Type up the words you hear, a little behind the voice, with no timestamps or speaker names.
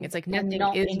It's like I'm nothing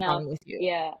not is enough. wrong with you.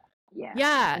 Yeah. Yeah.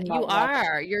 Yeah, I'm you not enough.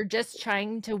 are. You're just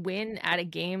trying to win at a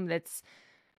game that's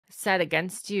set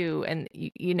against you. And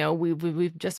you know,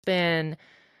 we've just been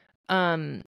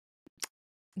um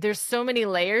there's so many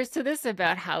layers to this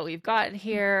about how we've gotten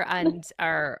here, and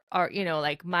our you know,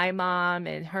 like my mom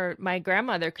and my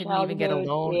grandmother couldn't even get a Childhood.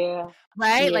 loan, Yeah.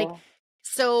 right? Like, Yeah.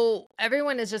 so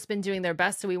everyone has just been doing their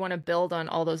best, so we want to build on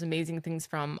all those amazing things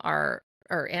from our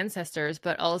ancestors,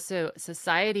 but also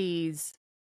society's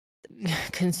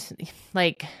cons-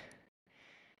 like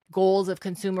goals of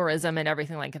consumerism and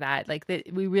everything like that. Like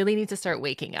that, we really need to start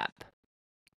waking up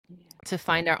Yeah. to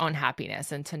find our own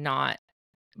happiness and to not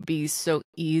be so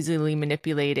easily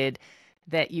manipulated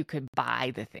that you could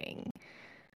buy the thing,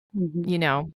 Hmm. you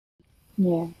know?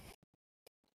 Yeah.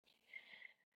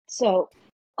 So,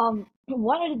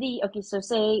 what are okay, so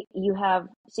say you have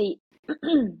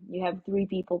three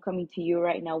people coming to you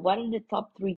right now. What are the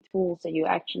top three tools that you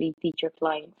actually teach your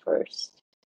client first?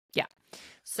 Yeah.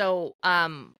 So,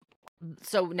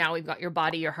 so now we've got your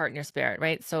body, your heart, and your spirit,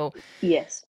 right? So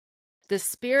Yes. the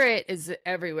spirit is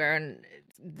everywhere, and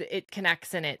it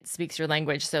connects and it speaks your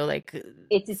language. So like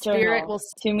It's eternal.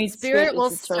 To me, spirit spirit is will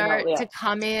eternal. start Yeah. to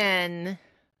come in.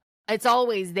 It's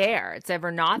always there. It's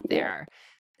ever not Yeah. there.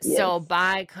 So Yes.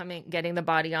 by getting the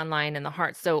body online and the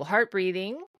heart. So heart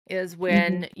breathing is Mm-hmm.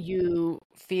 when you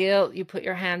put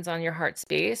your hands on your heart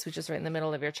space, which is right in the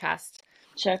middle of your chest.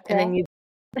 And then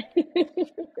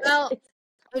Chakra. well,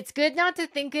 it's good not to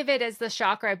think of it as the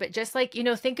chakra, but just like,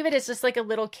 think of it as just like a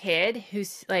little kid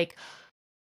who's like,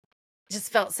 just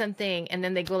felt something and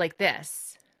then they go like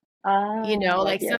this, Ah, like yeah.